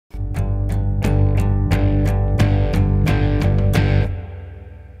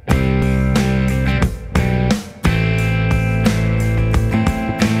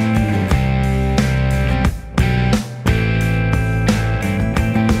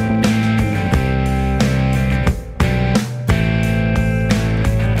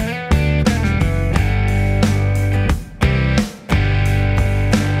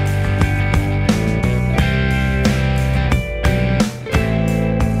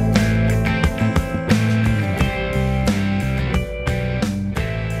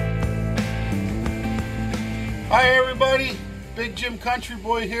Big Jim Country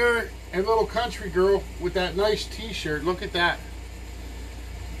Boy here, and little country girl with that nice t-shirt. Look at that.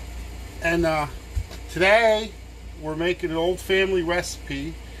 And today we're making an old family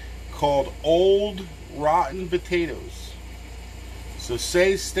recipe called Old Rotten Potatoes. So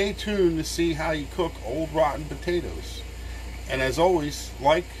stay tuned to see how you cook old rotten potatoes. And as always,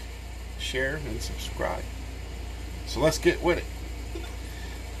 like, share, and subscribe. So let's get with it.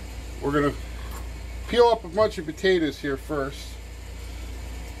 We're gonna peel up a bunch of potatoes here first.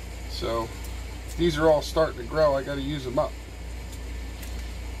 So these are all starting to grow. I got to use them up.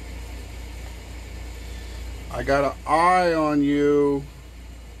 I got an eye on you.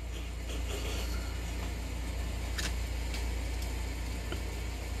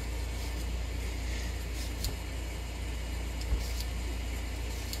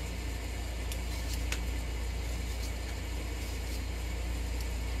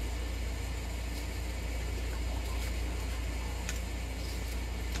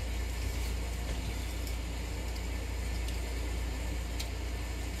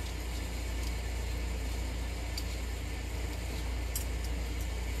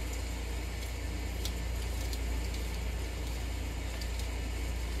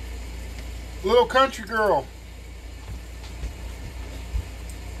 Little country girl,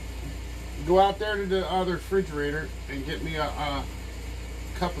 go out there to the other refrigerator and get me a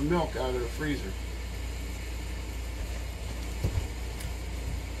cup of milk out of the freezer.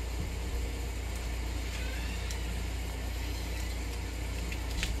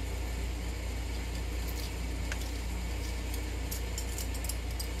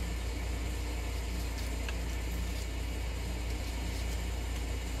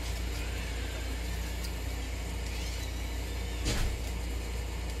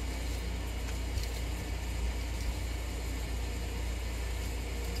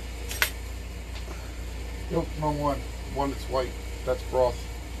 Nope, wrong one. One that's white. That's broth.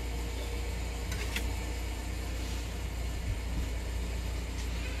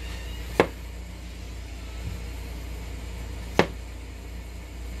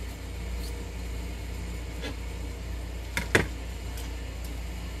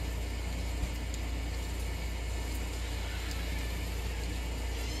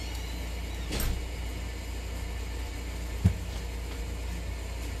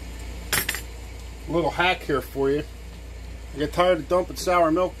 Little hack here for you. I get tired of dumping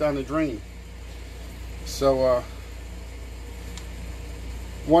sour milk down the drain. So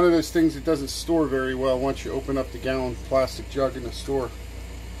one of those things that doesn't store very well once you open up the gallon plastic jug in the store.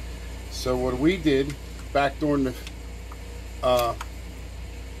 So what we did back during the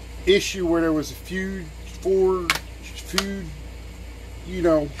issue where there was a food, you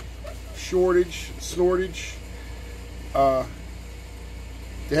know, shortage, snortage,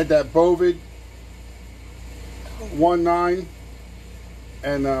 they had that bovid 1.9,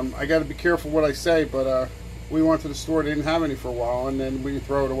 and I got to be careful what I say, but we went to the store, they didn't have any for a while, and then we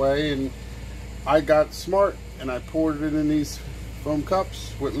throw it away, and I got smart and I poured it in these foam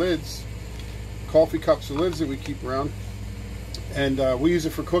cups with lids, coffee cups with lids that we keep around, and we use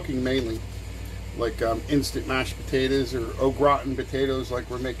it for cooking mainly, like instant mashed potatoes or au gratin potatoes like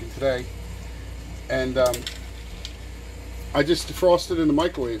we're making today. And I just defrosted in the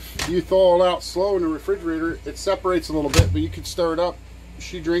microwave. You thaw it out slow in the refrigerator, it separates a little bit, but you can stir it up.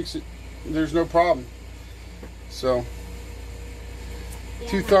 She drinks it, there's no problem. So, yeah,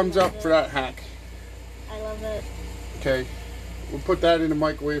 2 thumbs up for that hack. I love it. Okay, we'll put that in the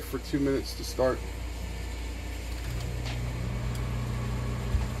microwave for 2 minutes to start.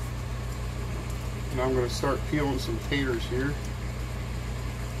 And I'm going to start peeling some taters here.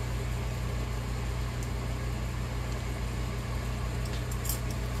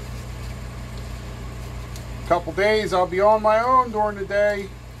 Couple days I'll be on my own during the day.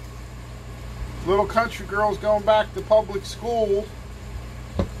 Little country girl's going back to public school.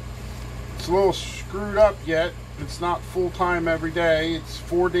 It's a little screwed up yet. It's not full-time every day. It's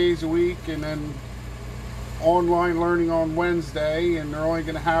 4 days a week, and then online learning on Wednesday, and they're only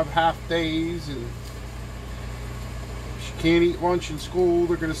going to have half days, and she can't eat lunch in school.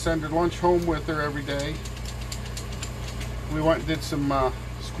 They're going to send her lunch home with her every day. We went and did some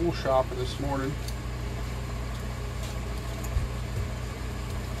school shopping this morning.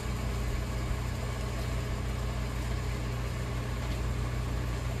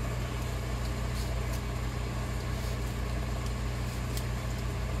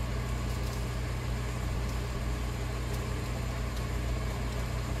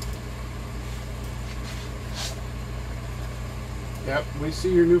 Yep, we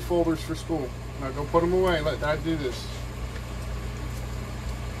see your new folders for school. Now go put them away. Let Dad do this.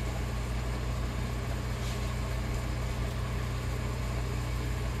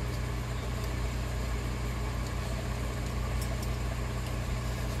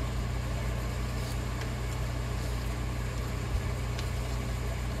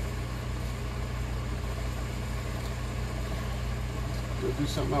 do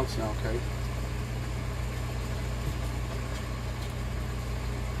something else now, okay?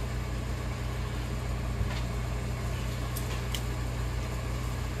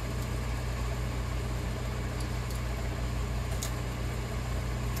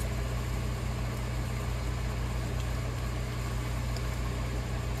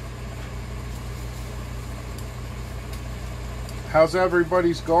 How's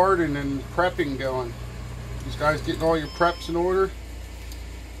everybody's garden and prepping going? You guys getting all your preps in order?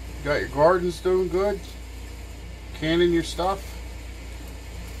 You got your gardens doing good? Canning your stuff?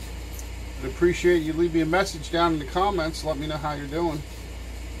 I'd appreciate you leave me a message down in the comments. Let me know how you're doing.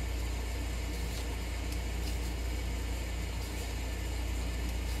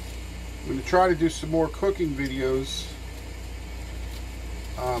 I'm going to try to do some more cooking videos.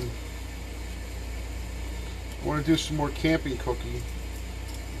 I want to do some more camping cooking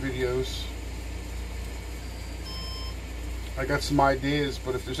videos. I got some ideas,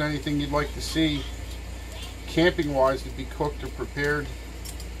 but if there's anything you'd like to see camping wise to be cooked or prepared,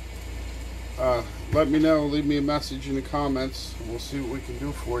 let me know. Leave me a message in the comments. We'll see what we can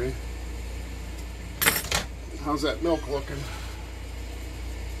do for you. How's that milk looking?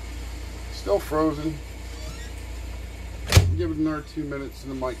 Still frozen. Give it another 2 minutes in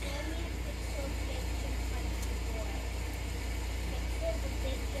the mic.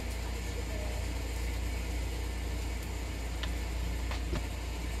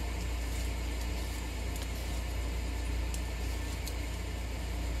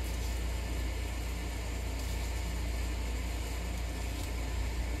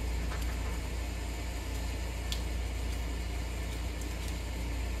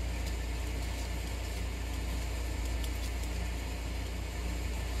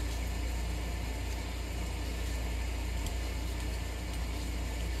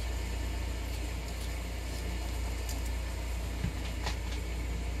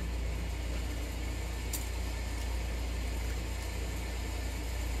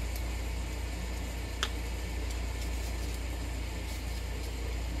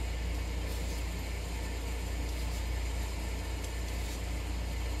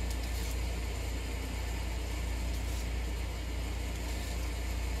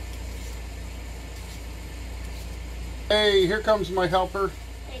 Hey, here comes my helper.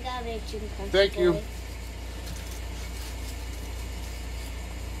 I got a Jim Country Thank you. Boy.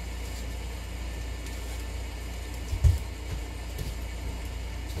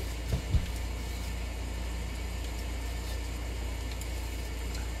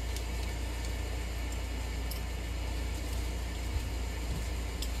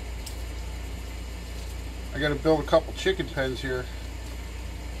 I gotta build a couple chicken pens here.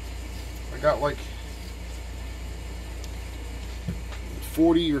 I got like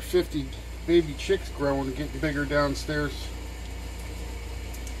 40 or 50 baby chicks growing and getting bigger downstairs.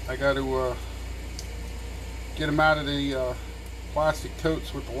 I got to get them out of the plastic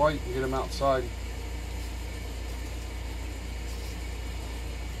totes with the light and get them outside.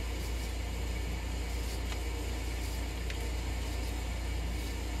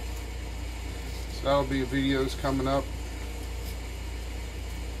 So that'll be videos coming up.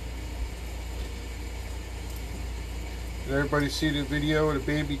 Did everybody see the video of the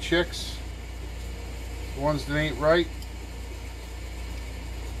baby chicks? The ones that ain't right?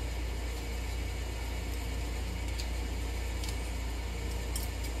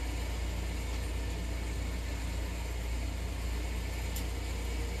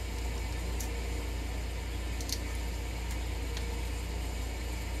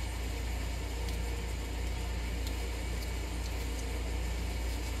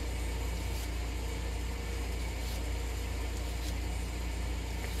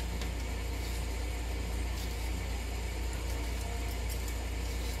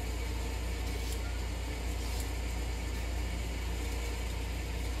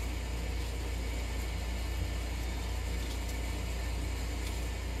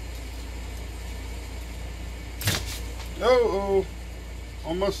 Oh,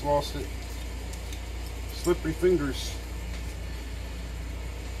 almost lost it. Slippery fingers.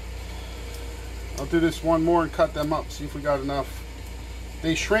 I'll do this one more and cut them up, see if we got enough.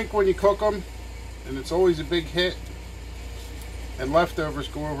 They shrink when you cook them, and it's always a big hit. And leftovers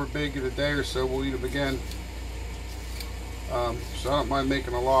go over big in a day or so. We'll eat them again. So I don't mind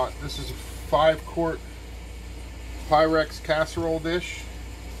making a lot. This is a 5-quart Pyrex casserole dish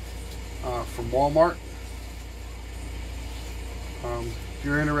from Walmart. If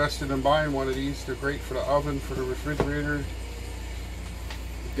you're interested in buying one of these, they're great for the oven, for the refrigerator.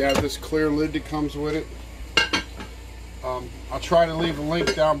 They have this clear lid that comes with it. I'll try to leave a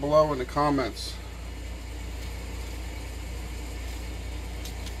link down below in the comments.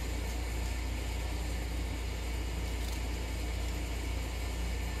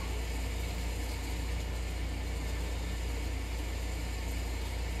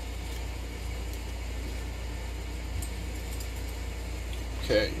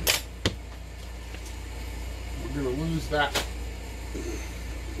 Okay. We're going to lose that.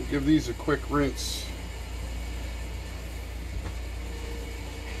 We'll give these a quick rinse.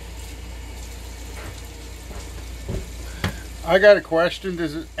 I got a question.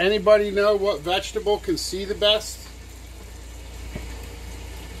 Does anybody know what vegetable can see the best?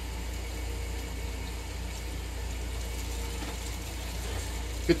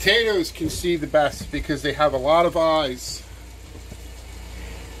 Potatoes can see the best because they have a lot of eyes.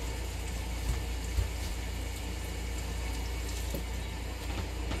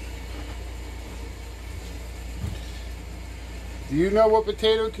 Do you know what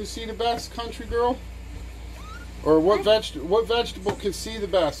potato can see the best, country girl? Or what vegetable can see the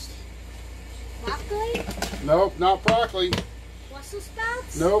best? Broccoli? Nope, not broccoli. Brussels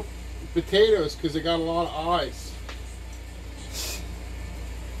sprouts? Nope, potatoes, because they got a lot of eyes.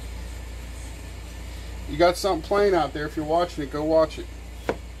 You got something playing out there. If you're watching it, go watch it.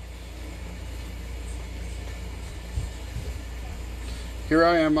 Here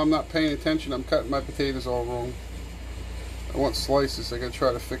I am, I'm not paying attention. I'm cutting my potatoes all wrong. I want slices. I gotta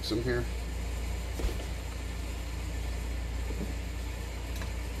try to fix them here.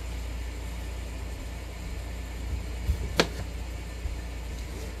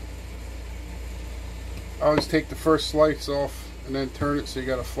 I always take the first slice off and then turn it so you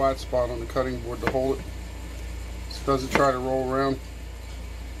got a flat spot on the cutting board to hold it. So it doesn't try to roll around.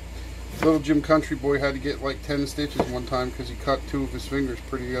 Little Jim Country Boy had to get like 10 stitches one time because he cut 2 of his fingers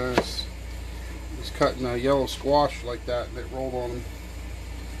pretty nice. He was cutting a yellow squash like that and it rolled on him.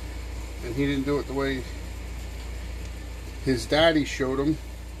 And he didn't do it the way his daddy showed him.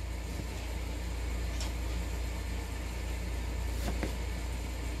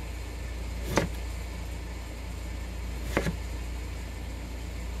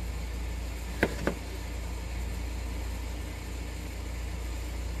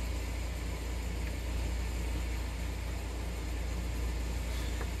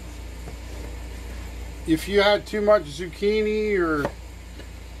 If you had too much zucchini or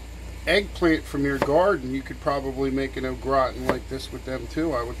eggplant from your garden, you could probably make an au gratin like this with them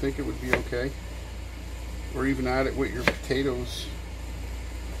too. I would think it would be okay. Or even add it with your potatoes.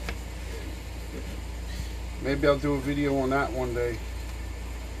 Maybe I'll do a video on that one day.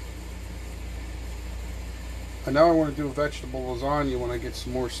 I know I want to do a vegetable lasagna when I get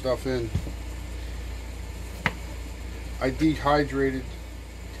some more stuff in. I dehydrated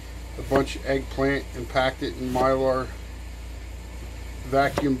a bunch of eggplant and packed it in Mylar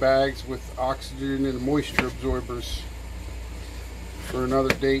vacuum bags with oxygen and moisture absorbers for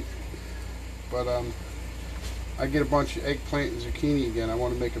another date. But I get a bunch of eggplant and zucchini again. I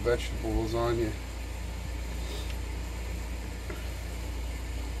want to make a vegetable lasagna.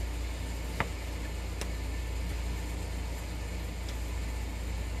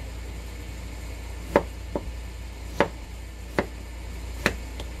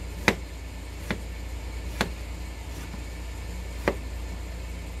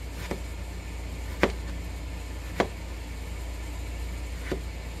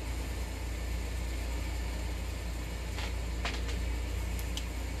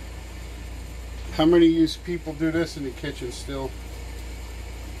 How many of you people do this in the kitchen still?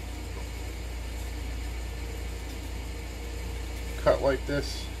 Cut like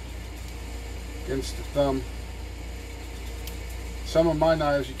this against the thumb. Some of my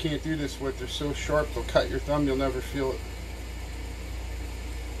knives you can't do this with. They're so sharp they'll cut your thumb, you'll never feel it.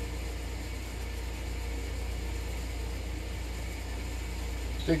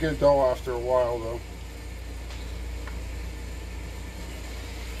 They get dull after a while though.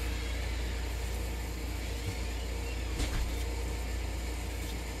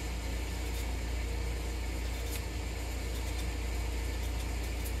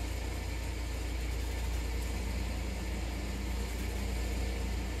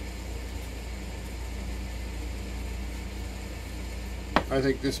 I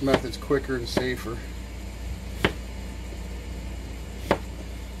think this method's quicker and safer.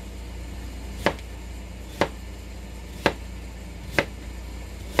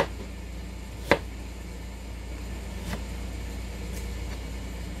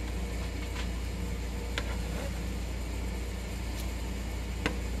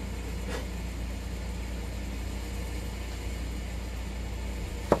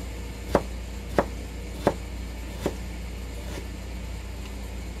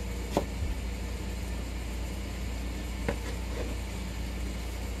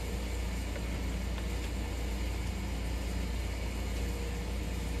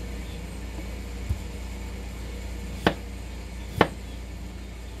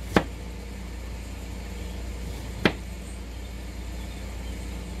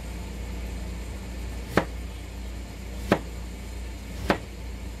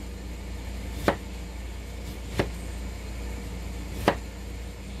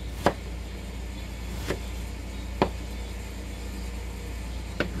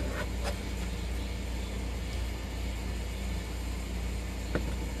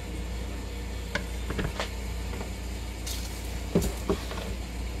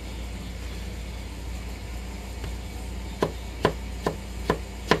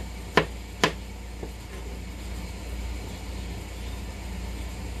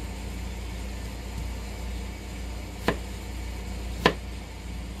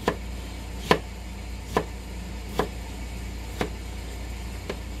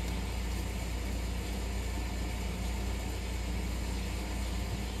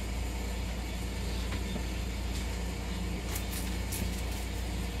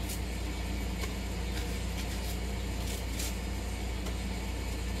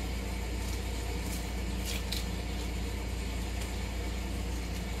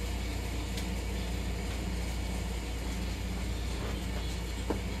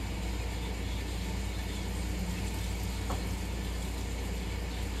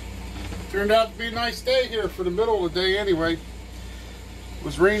 Turned out to be a nice day here for the middle of the day anyway. It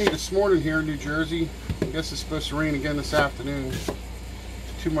was raining this morning here in New Jersey. I guess it's supposed to rain again this afternoon.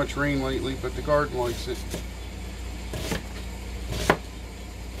 Too much rain lately, but the garden likes it.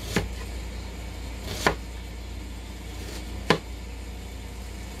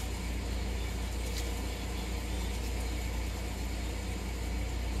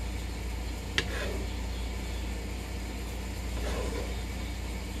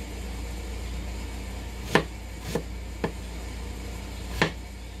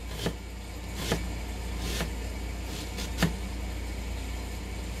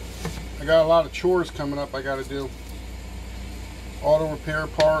 I got a lot of chores coming up I got to do. Auto repair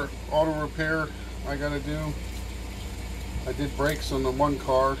I got to do. I did brakes on the one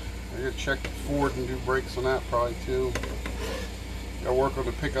car. I got to check the Ford and do brakes on that probably too. Got to work on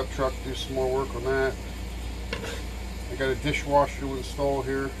the pickup truck, do some more work on that. I got a dishwasher to install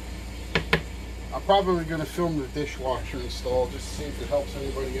here. I'm probably going to film the dishwasher install just to see if it helps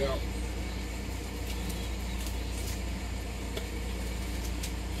anybody out.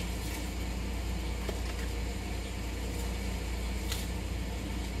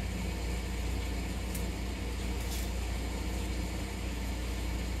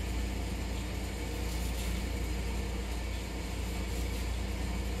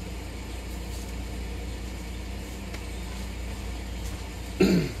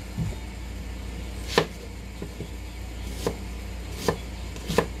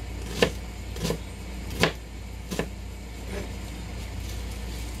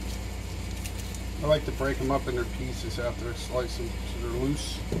 I like to break them up in their pieces after I slice them so they're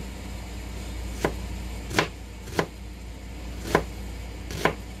loose.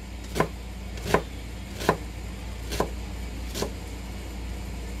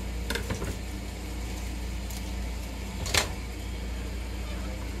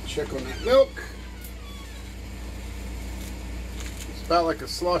 Check on that milk. It's about like a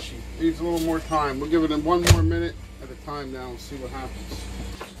slushy. Needs a little more time. We'll give it 1 more minute at a time now and see what happens.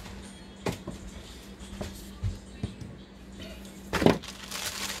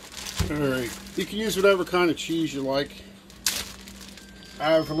 Alright, you can use whatever kind of cheese you like.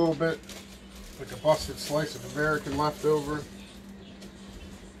 I have a little bit, like a busted slice of American left over.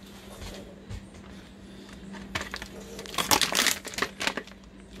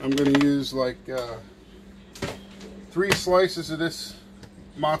 I'm going to use like 3 slices of this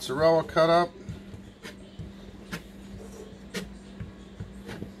mozzarella cut up.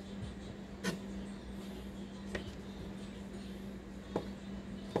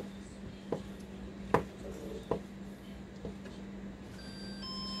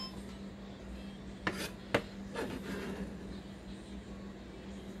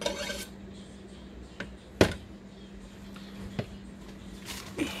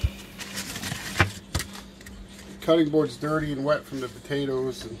 Cutting board's dirty and wet from the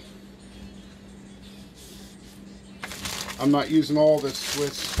potatoes, and I'm not using all this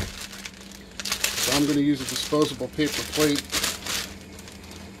Swiss, so I'm going to use a disposable paper plate.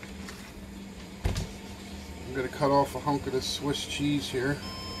 I'm going to cut off a hunk of this Swiss cheese here.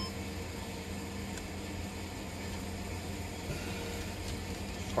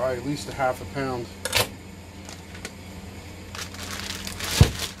 Probably at least a ½ pound.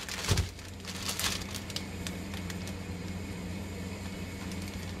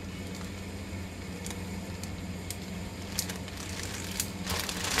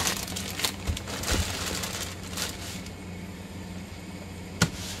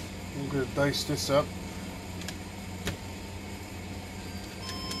 I'm going to dice this up.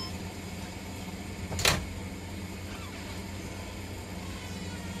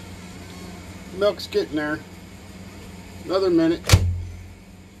 Milk's getting there. Another minute.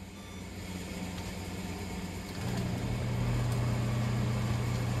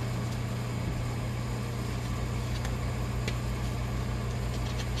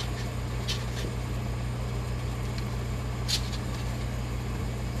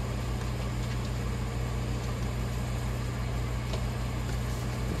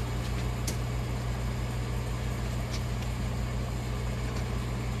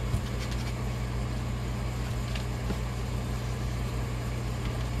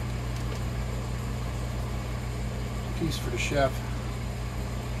 Piece for the chef.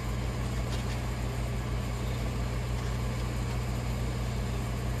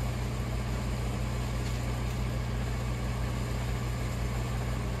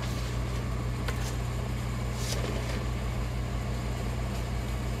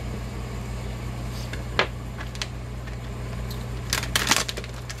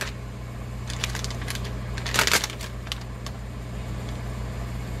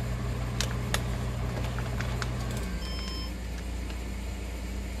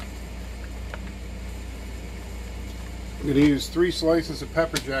 I'm going to use 3 slices of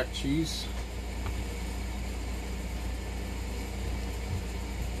pepper jack cheese.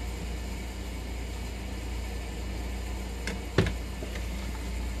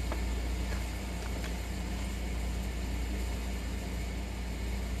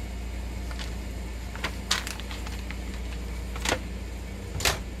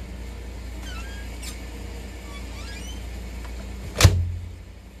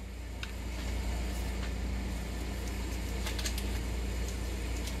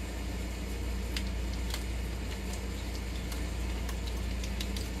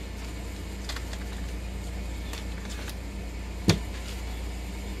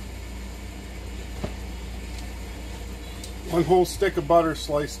 One whole stick of butter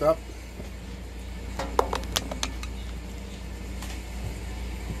sliced up.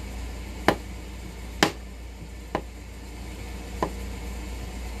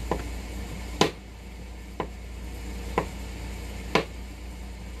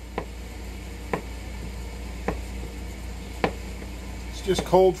 It's just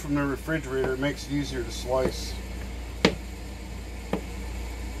cold from the refrigerator. It makes it easier to slice.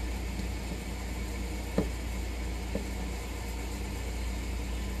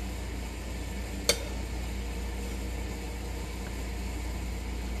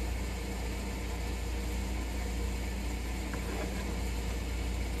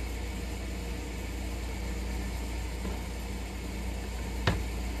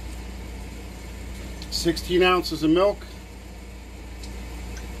 "16 ounces of milk,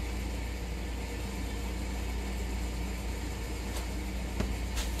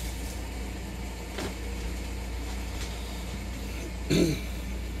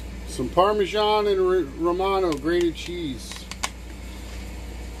 some Parmesan and Romano grated cheese.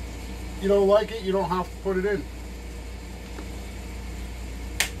 You don't like it, you don't have to put it in.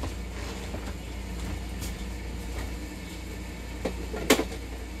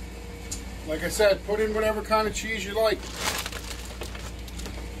 Like I said, put in whatever kind of cheese you like.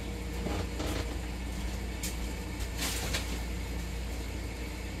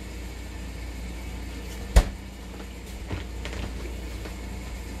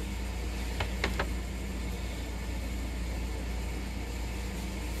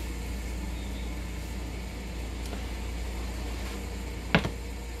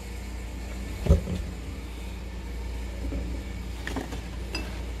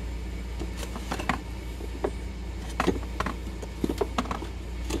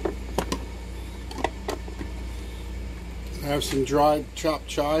 I have some dried chopped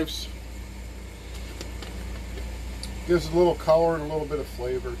chives. Gives a little color and a little bit of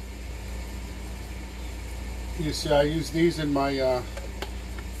flavor. You see, I use these in my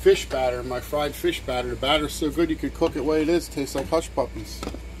fish batter, my fried fish batter. The batter's so good you could cook it the way it is. It tastes like hush puppies.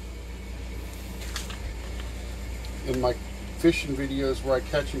 In my fishing videos where I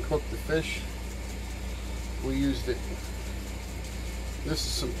catch and cook the fish, we used it. This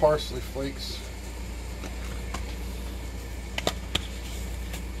is some parsley flakes.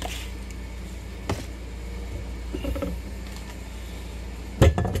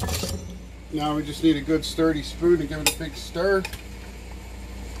 Now we just need a good sturdy spoon to give it a big stir.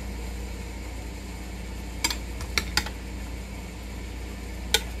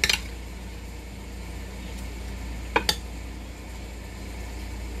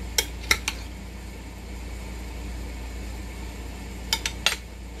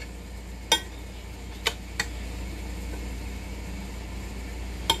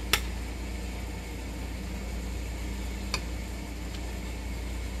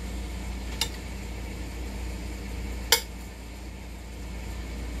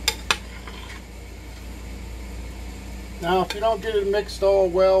 Now, if you don't get it mixed all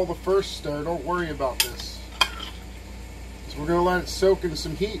well the first stir, don't worry about this. So we're going to let it soak in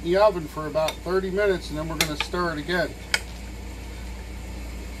some heat in the oven for about 30 minutes, and then we're going to stir it again.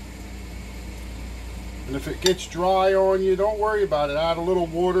 And if it gets dry on you, don't worry about it. Add a little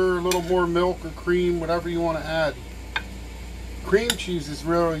water, a little more milk or cream, whatever you want to add. Cream cheese is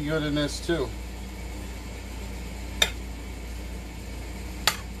really good in this too.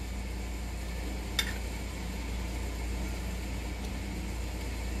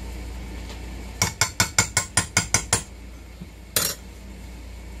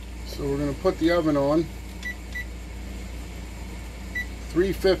 So we're going to put the oven on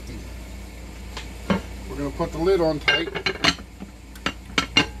 350. We're going to put the lid on tight.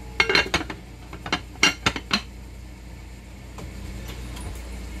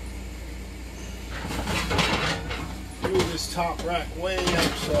 Move this top rack way up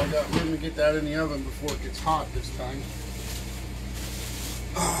so I got room to get that in the oven before it gets hot this time.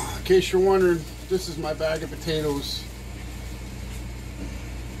 In case you're wondering, this is my bag of potatoes.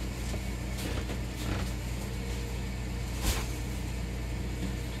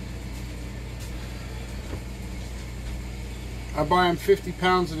 I buy them 50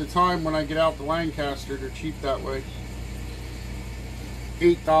 pounds at a time when I get out to Lancaster. They're cheap that way.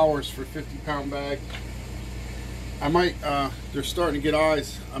 $8 for a 50-pound bag. I might, they're starting to get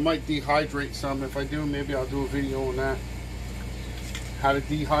eyes. I might dehydrate some. If I do, maybe I'll do a video on that. How to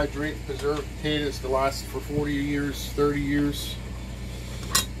dehydrate and preserve potatoes to last for 40 years, 30 years.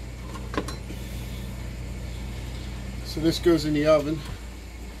 So this goes in the oven.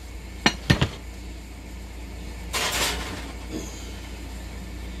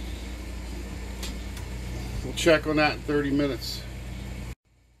 We'll check on that in 30 minutes.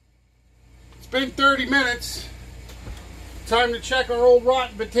 It's been 30 minutes. Time to check our old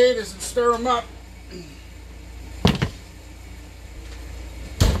rotten potatoes and stir them up.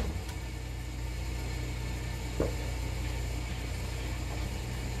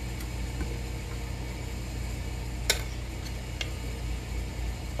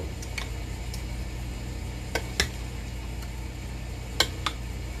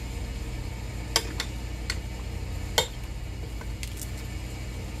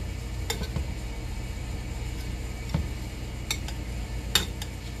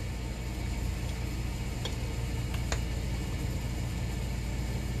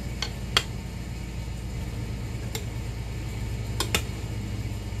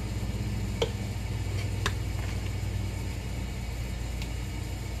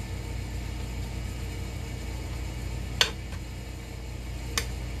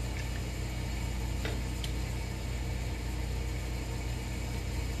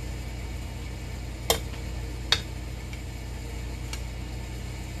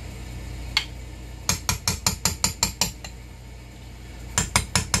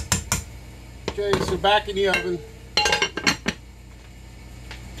 Okay, so back in the oven.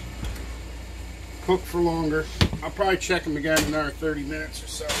 Cook for longer. I'll probably check them again in another 30 minutes or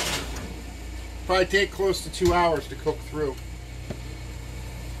so. Probably take close to 2 hours to cook through.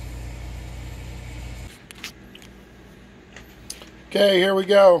 Okay, here we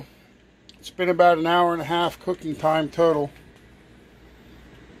go. It's been about an hour and a half cooking time total.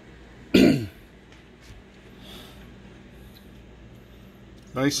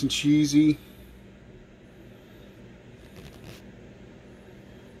 Nice and cheesy.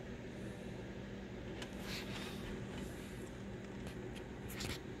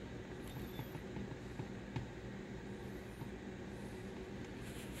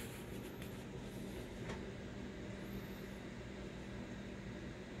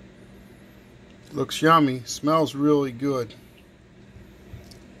 Looks yummy. Smells really good.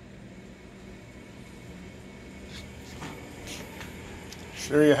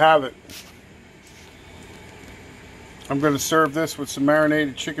 There you have it. I'm going to serve this with some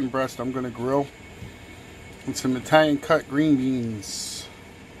marinated chicken breast I'm going to grill and some Italian cut green beans.